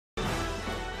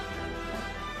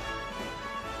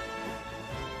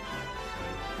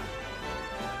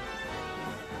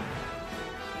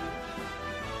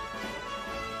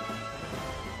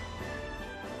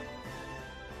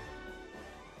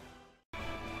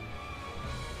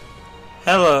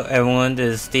Hello everyone,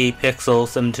 this is Steve Pixel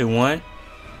 721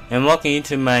 and welcome you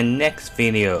to my next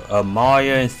video of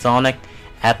Mario and Sonic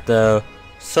at the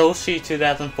Sochi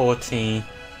 2014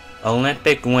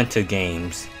 Olympic Winter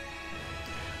Games.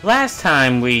 Last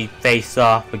time we faced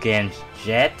off against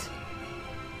Jet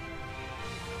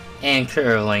and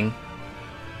Curling.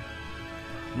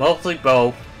 Mostly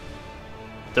both.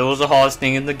 That was the hardest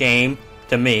thing in the game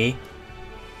to me,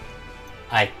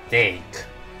 I think.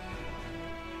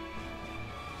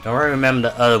 Don't really remember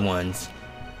the other ones.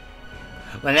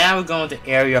 But now we're going to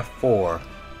Area 4.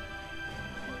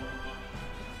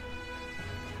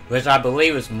 Which I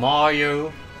believe is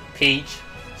Mario, Peach,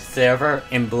 Silver,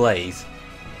 and Blaze.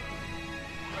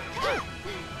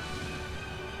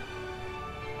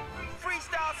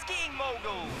 Freestyle skiing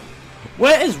mogul.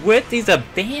 What is with these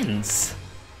events?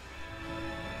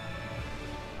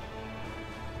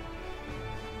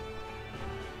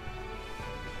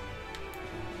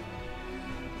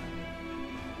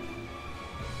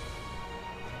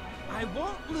 I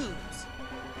won't lose.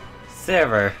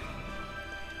 Silver.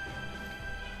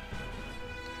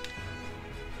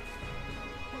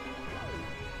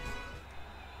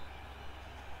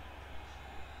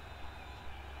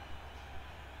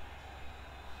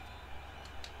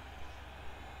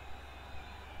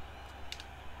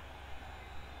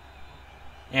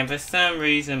 And for some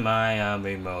reason my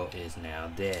remote is now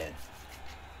dead.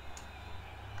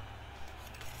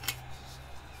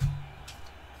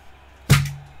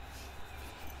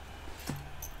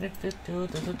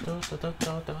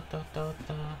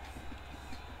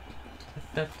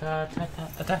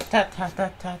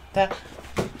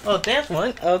 Oh, that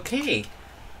one? Okay.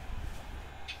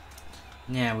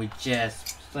 Now we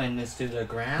just send this to the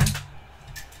ground.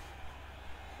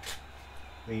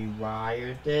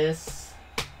 Rewire this.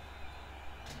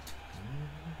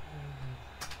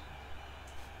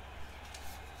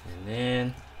 And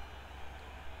then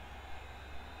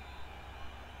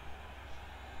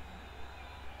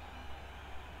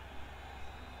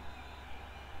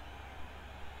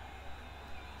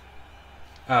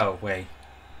oh, wait.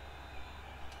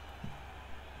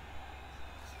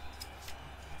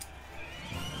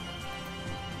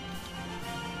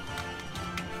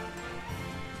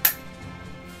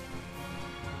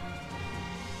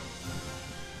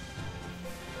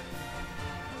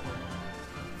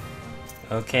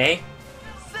 Okay.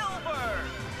 Silver.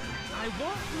 I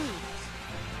won't lose.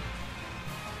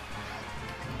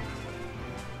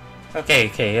 Okay.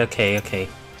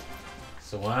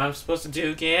 So what I'm supposed to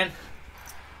do again?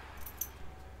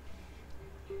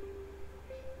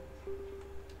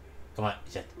 Come on,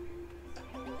 Jet.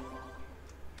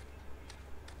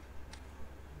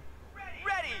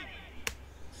 Ready.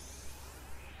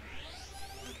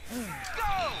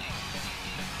 Go.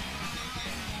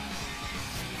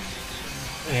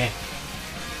 Okay.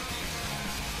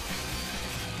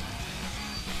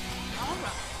 All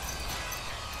right.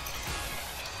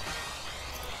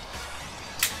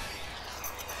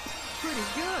 Pretty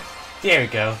good. There we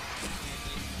go.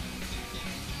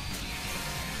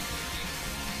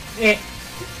 Eh.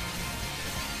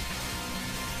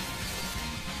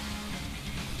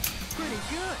 Pretty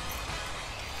good.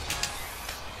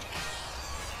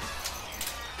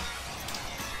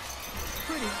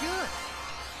 Pretty good.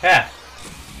 Yeah.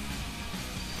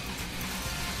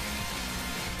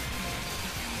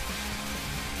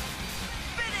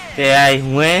 Did I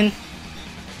win?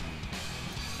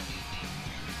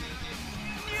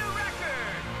 New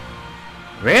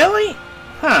record. Really?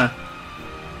 Huh.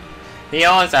 Be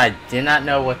honest, I did not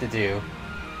know what to do.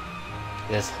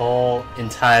 This whole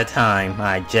entire time,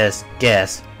 I just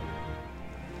guessed.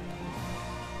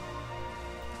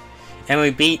 And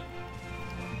we beat...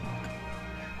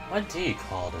 What do you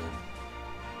call them?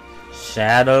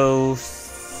 Shadow...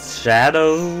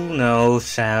 No,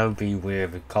 Shadow would be weird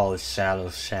if we call it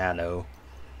Shadow.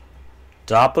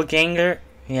 Doppelganger?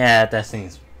 Yeah, that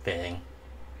seems fitting.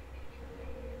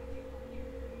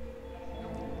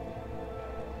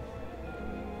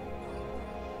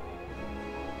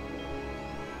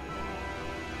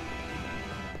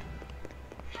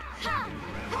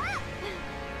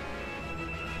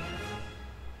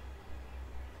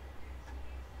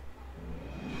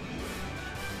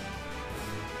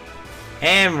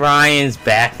 And Ryan's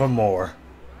back for more.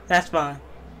 That's fine.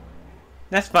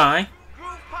 That's fine.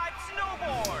 Groove pipe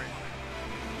snowboard.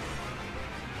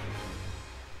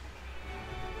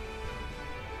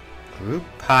 Group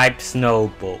pipe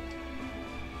snowball.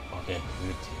 Okay, we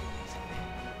do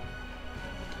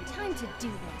Time to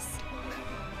do this.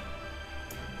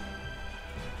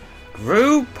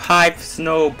 Group pipe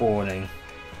snowboarding.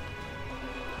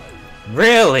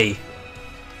 Really?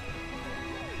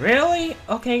 Really?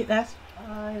 Okay, that's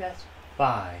fine. That's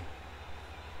fine.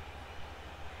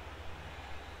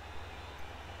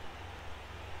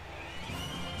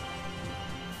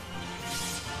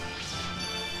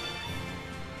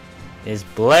 It's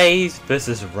Blaze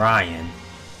versus Ryan.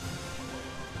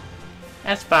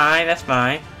 That's fine. That's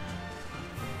fine.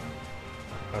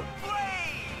 Going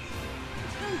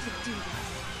to do this.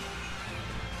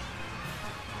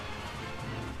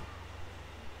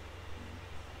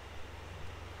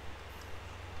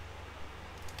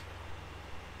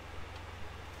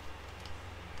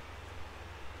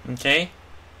 Okay.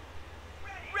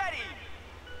 Ready.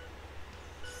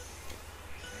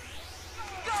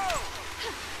 Go.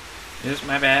 This is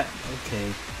my bad.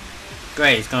 Okay.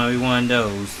 Great. It's gonna be one of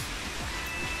those.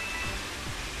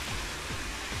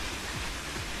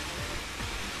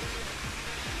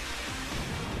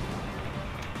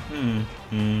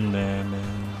 Man.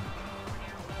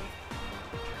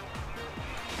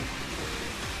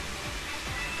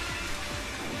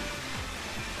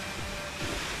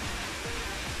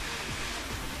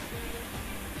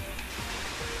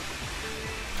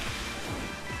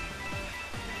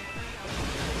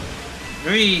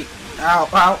 Three. Ow,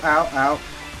 ow, ow, ow.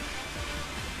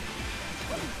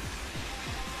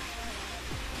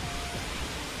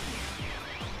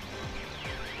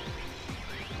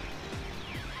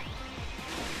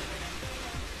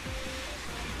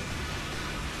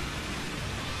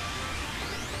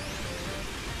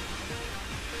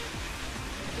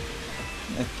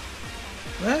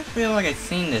 I feel like I've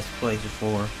seen this place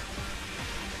before.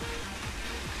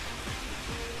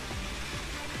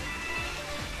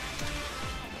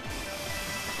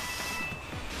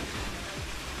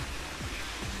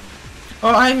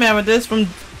 Oh, I remember this from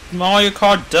Mario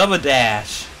Kart Double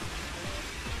Dash.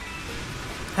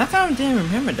 How come I didn't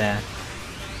remember that?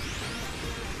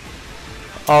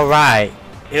 Alright,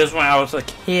 it was when I was a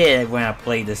kid when I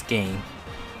played this game.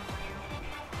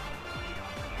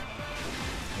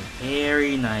 A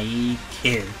very naive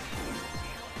kid.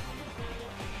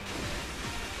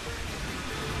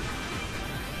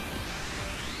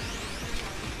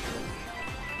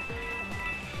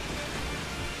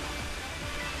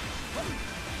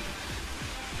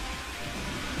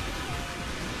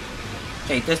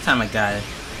 Okay, this time I got it.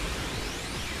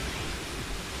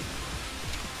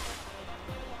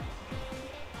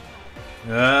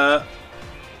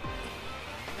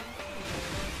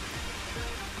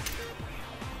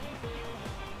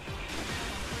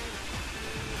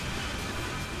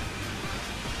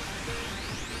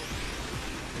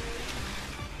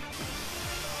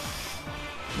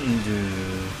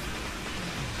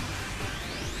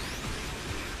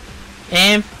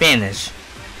 And finish.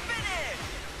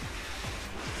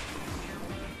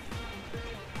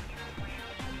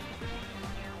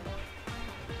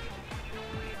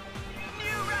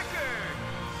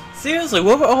 Seriously,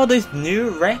 what were all these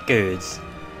new records?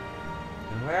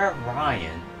 And where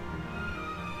Ryan?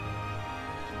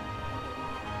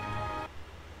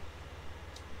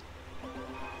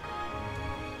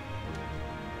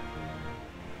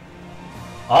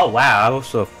 Oh wow, I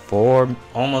was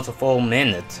almost a full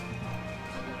minute.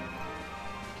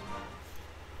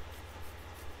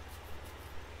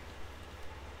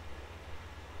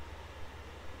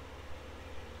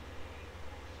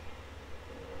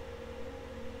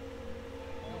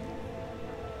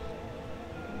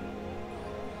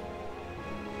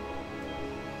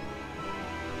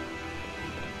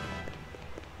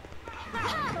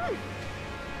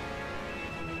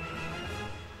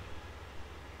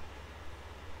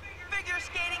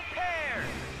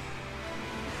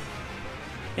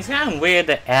 It's kind of weird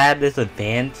to add this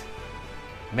event,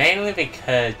 mainly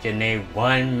because you need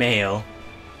one male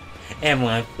and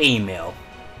one female.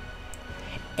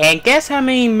 And guess how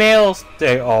many males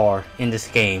there are in this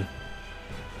game?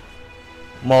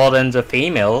 More than the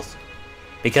females,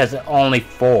 because only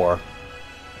 4.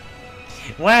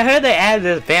 When I heard they added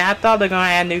this event, I thought they were going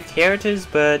to add new characters,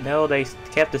 but no, they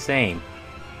kept the same.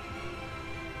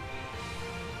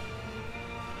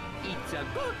 It's a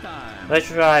go time. Let's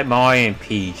try Mario and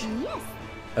Peach. Yes.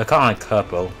 A common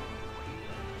couple.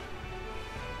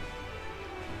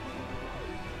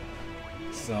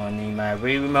 So I need my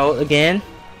remote again.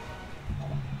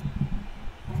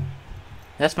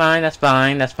 That's fine, that's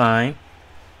fine, that's fine.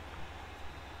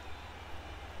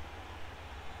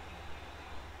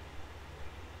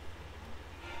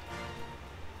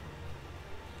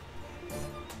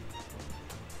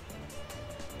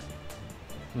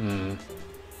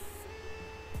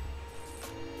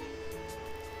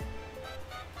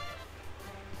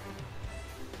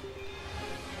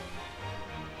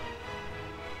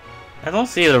 I don't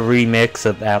see the remix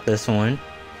about this one.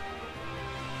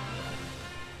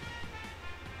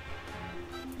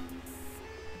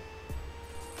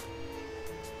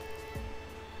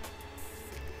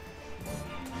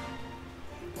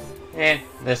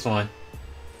 This one.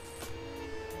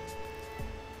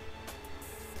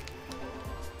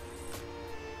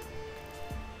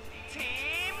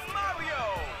 Team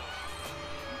Mario.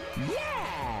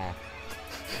 Yeah!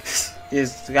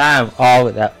 It's kind of all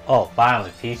with that. Oh,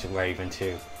 finally, Peach and Raven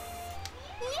too.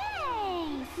 Yay!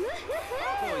 Oh,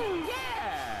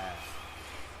 yeah.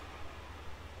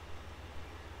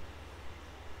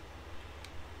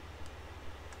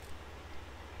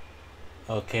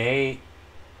 Okay.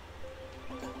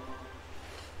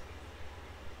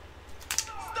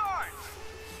 Start.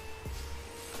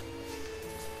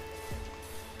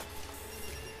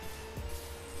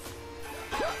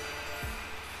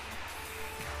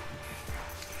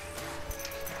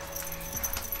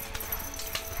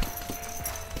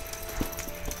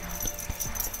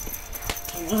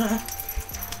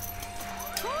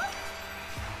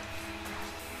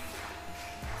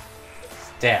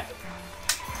 Step.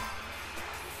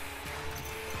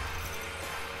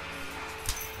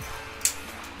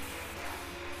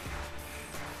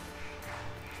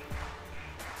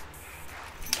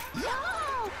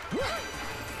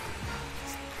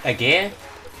 Again?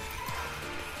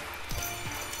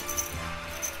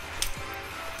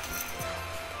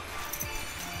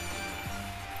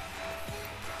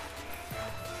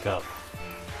 Go.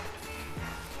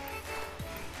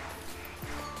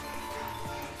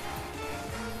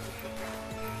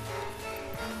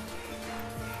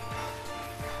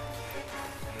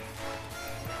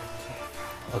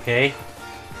 Okay.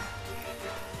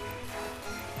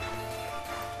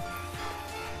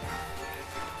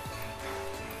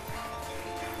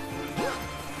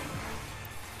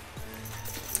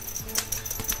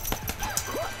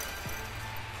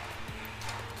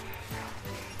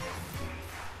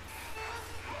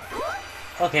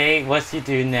 Okay, what's he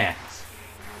do next?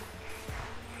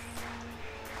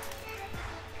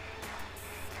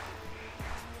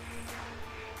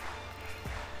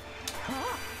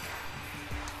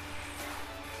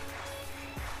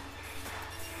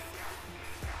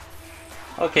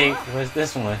 Okay, what's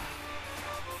this one?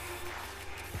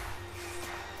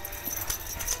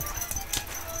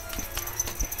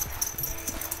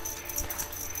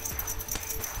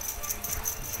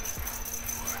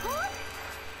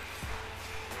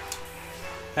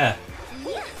 Huh.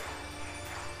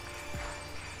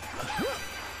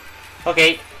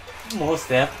 Okay, more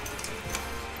step.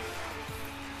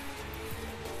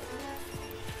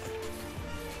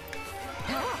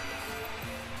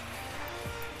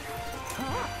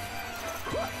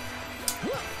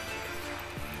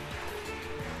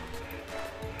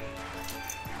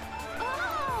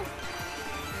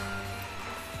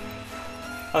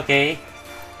 Okay.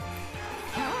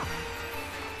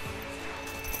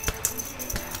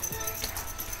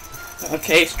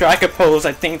 Okay, striker pose,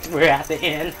 I think we're at the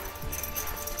end.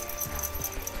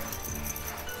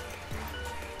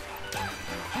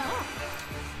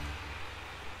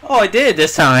 Oh, I did it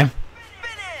this time.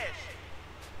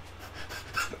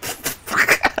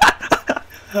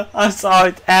 I saw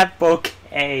it at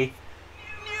bouquet.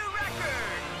 New record.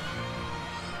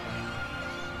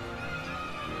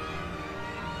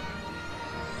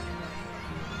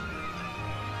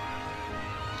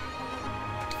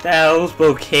 Those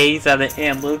bouquets at the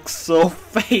end look so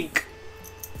fake.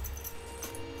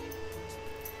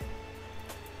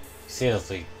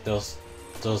 Seriously, those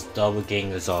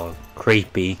doppelgangers are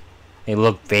creepy. They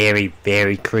look very,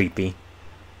 very creepy.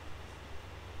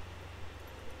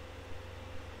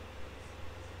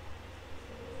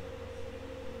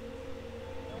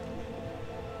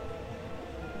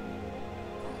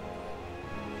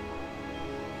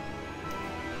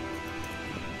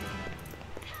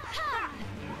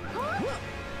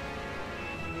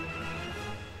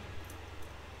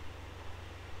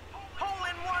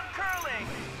 Hole-in-one curling.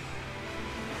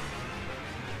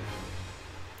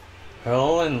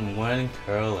 Hole-in-one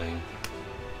curling.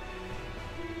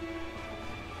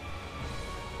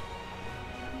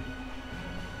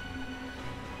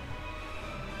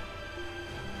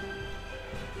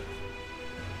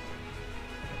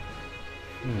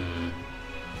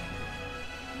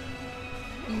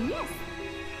 Yes!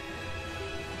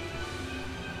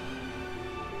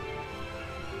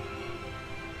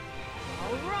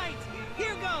 All right,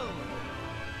 here goes.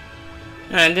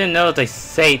 I didn't know they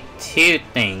say two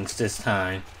things this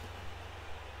time.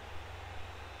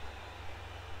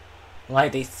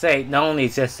 Like they say, not only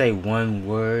just say one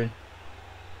word,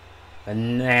 but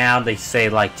now they say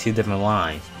like two different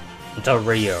lines. Until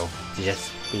Rio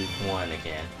just speak one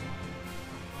again.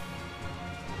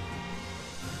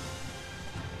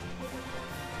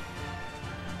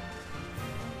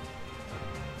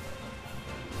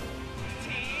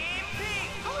 Team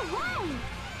Pink. Alright!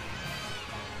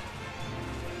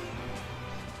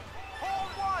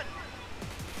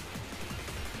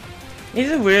 Is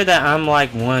it weird that I'm like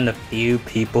one of the few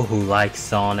people who like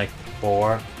Sonic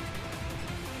 4?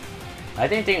 I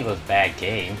didn't think it was a bad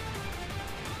game.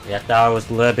 I thought it was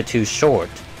a little bit too short.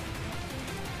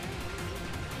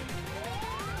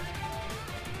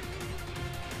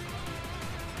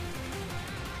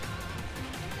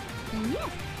 Yes.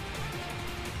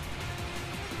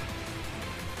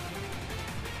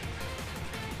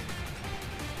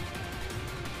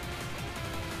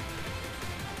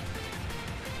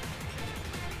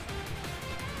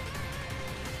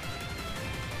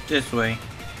 This way.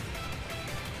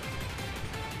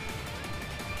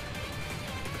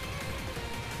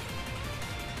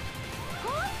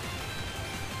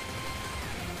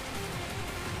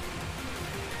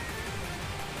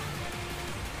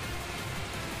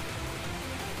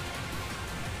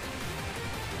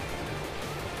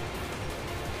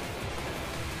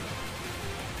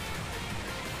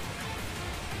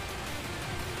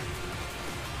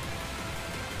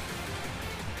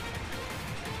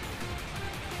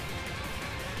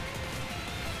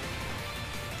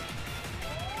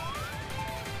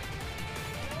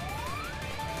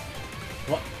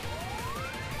 What?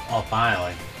 Oh,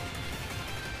 finally.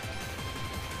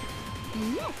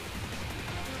 Yes.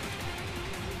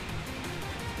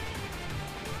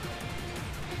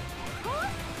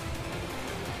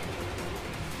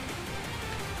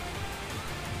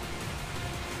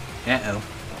 Uh-oh.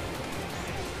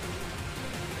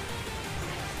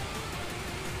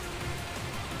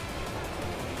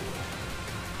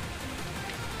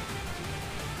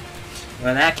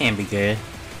 Well, that can't be good.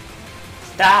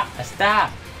 Stop!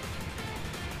 Stop!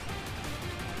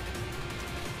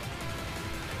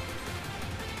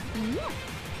 Yes.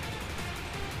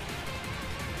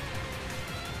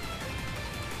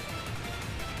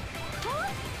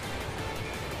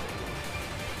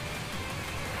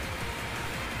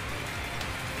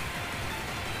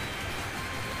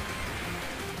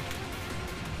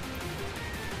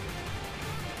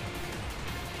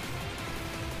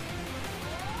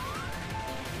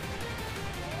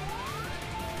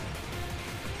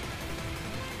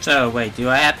 So, wait, do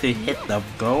I have to hit the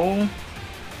goal?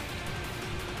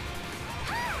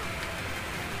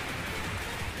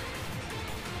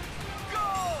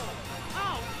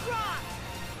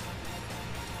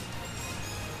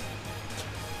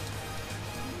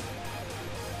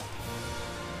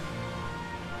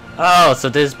 Oh, so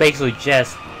this is basically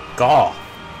just golf.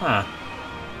 Huh.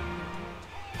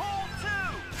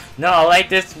 No, I like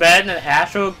this better than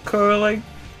actual curling.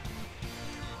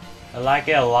 I like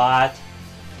it a lot.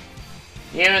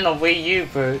 Even the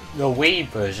Wii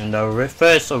version, the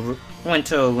first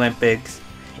Winter Olympics,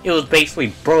 it was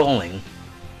basically bowling.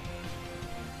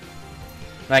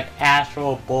 Like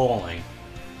actual bowling.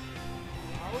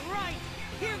 Alright,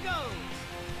 here goes!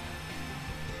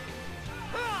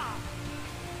 Ah!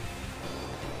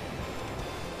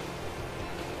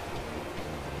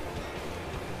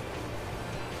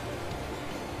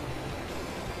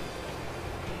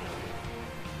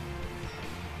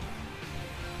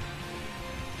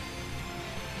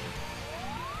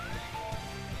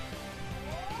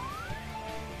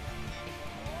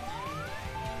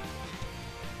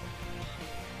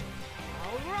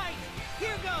 Alright,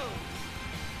 here goes!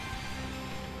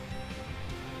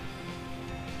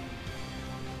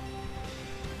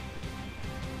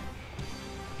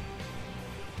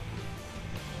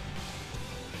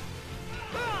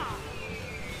 Ah!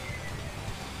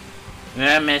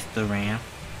 I missed the ramp.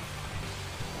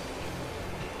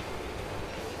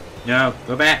 No,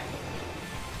 go back.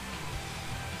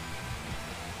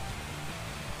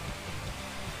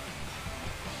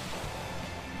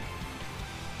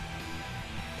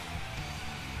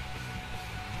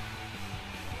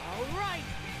 Alright,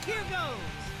 here goes!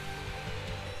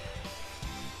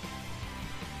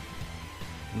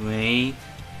 Wait.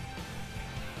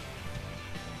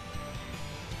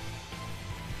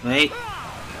 Wait.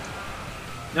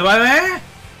 No, wait.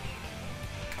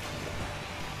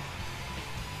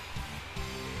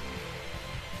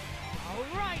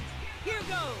 Alright, here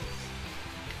goes!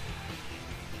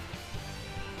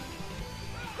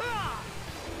 Ah!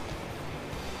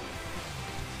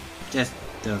 Just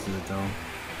doesn't go.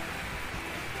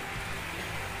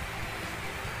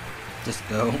 Just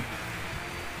go.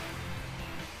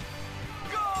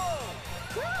 Go!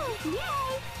 Woo!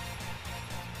 Yay!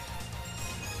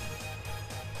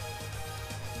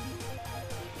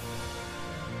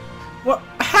 What?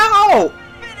 How?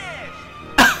 Finish!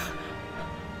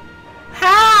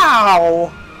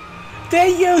 How?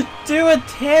 Did you do it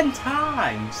 10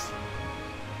 times?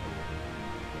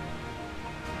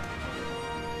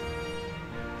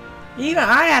 Even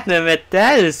I have to admit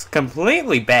that is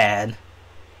completely bad.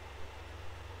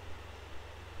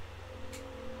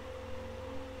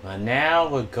 But now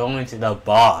we're going to the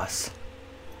boss.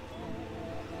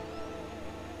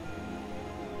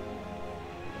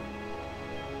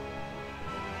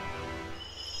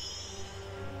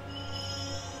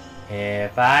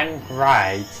 If I'm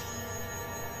right,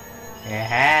 it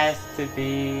has to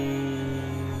be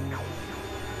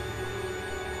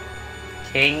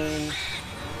King.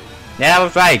 Yeah, I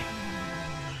was right.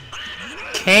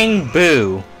 King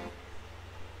Boo.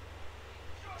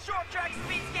 Short track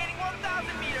speed skating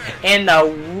 1,000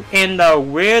 meters. In the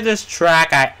weirdest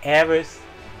track I ever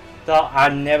thought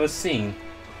I'd never seen.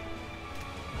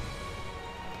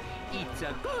 It's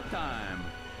a go time.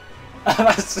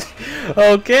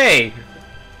 Okay.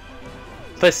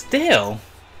 But still.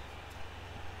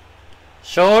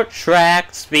 Short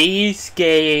track speed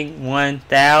skating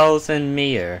 1,000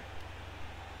 meter.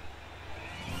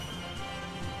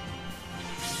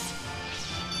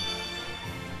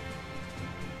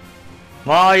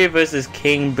 Mario vs.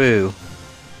 King Boo.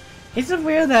 Is it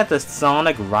weird that the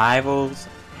Sonic rivals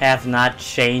have not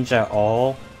changed at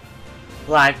all?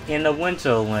 Like in the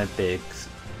Winter Olympics.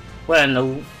 Well, in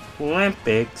the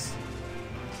Olympics,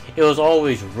 it was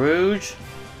always Rouge.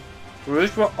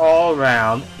 Rouge were all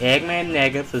around, Eggman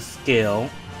negative for skill,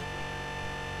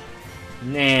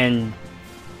 and then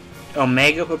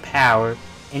Omega for power,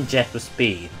 and Jet for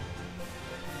speed.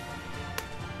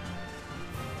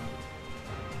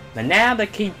 But now they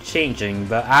keep changing,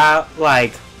 but I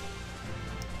like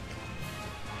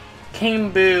King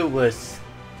Boo was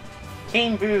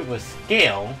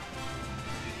skill,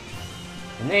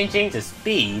 and then changed to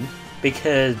speed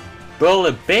because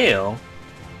Bullet Bill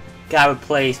got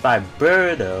replaced by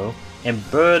Birdo, and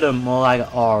Birdo more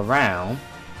like all around,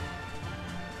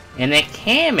 and then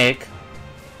Kamek,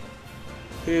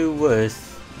 who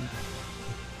was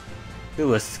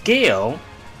skill,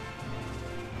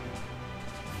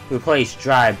 replaced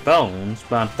Dry Bones,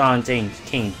 but I'm starting to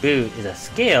King Boo is a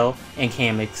skill and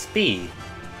Kamek speed.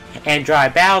 And Dry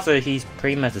Bowser, he's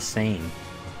pretty much the same.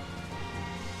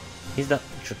 He's the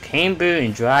King Boo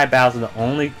and Dry Bowser are the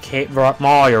only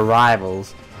Mario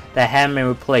rivals that haven't been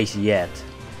replaced yet.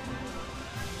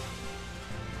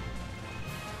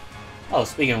 Oh,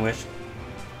 speaking of which,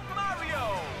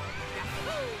 Mario.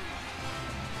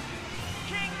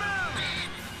 King Boo.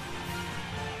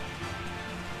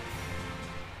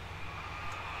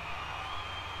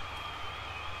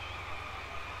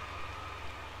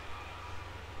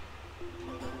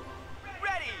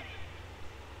 Ready.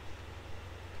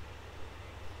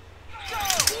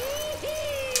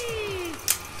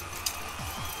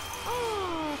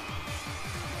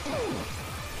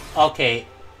 okay,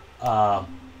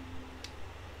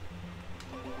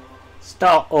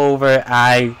 start over.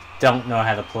 I don't know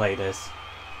how to play this.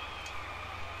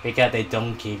 Because they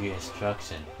don't give you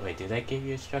instructions. Wait, do they give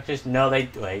you instructions? No, they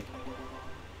wait.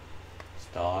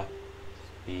 Start.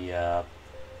 Speed up.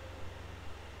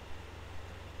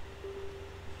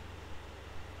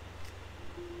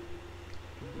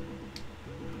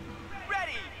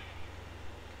 Ready.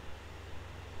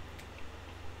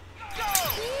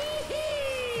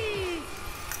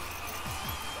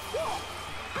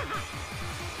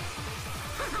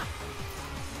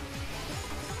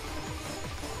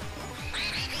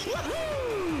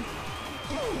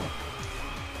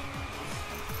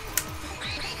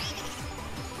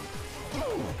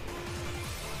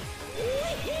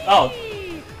 Oh.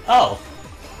 Oh.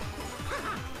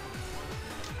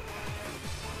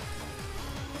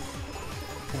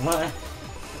 What?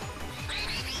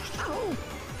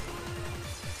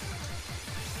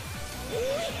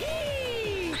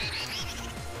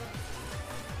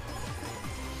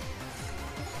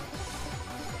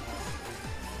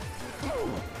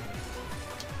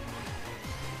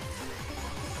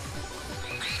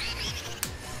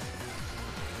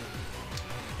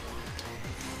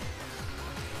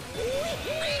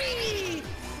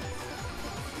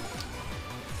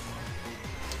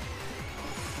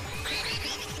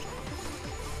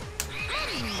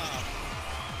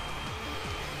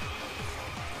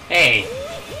 Hey.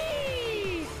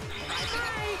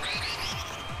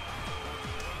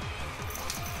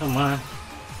 Come on.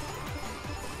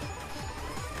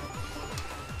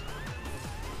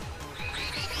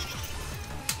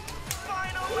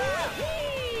 Final lap.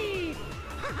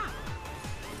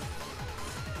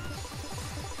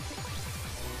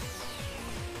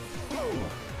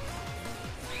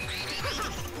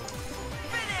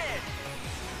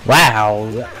 Finish. Wow.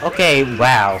 Okay,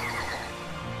 wow.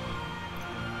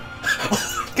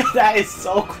 God, that is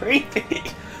so creepy.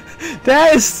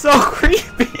 That is so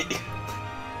creepy.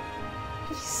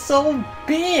 He's so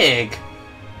big.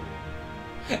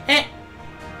 And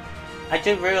I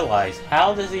did realize,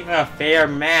 how does even a fair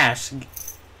match?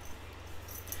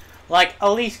 Like, at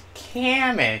least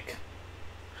Kamek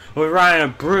was riding a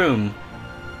broom.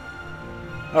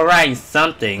 Or riding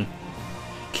something.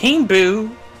 King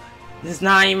Boo is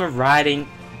not even riding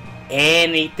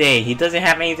anything. He doesn't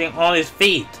have anything on his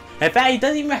feet. In fact, he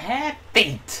doesn't even have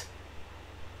feet.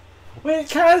 Well,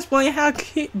 can I explain how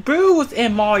Boo was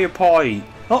in Mario Party?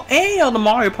 Or any of the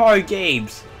Mario Party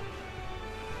games?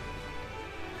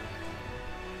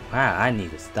 Wow, I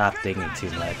need to stop thinking too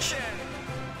much.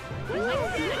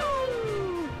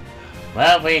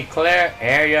 Well, we clear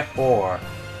area 4.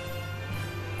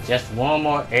 Just one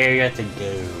more area to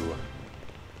go.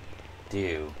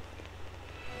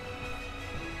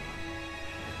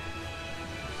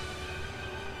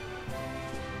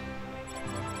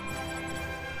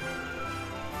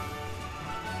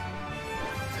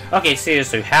 Okay,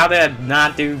 seriously, how did I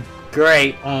not do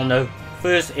great on the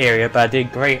first area, but I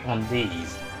did great on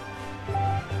these?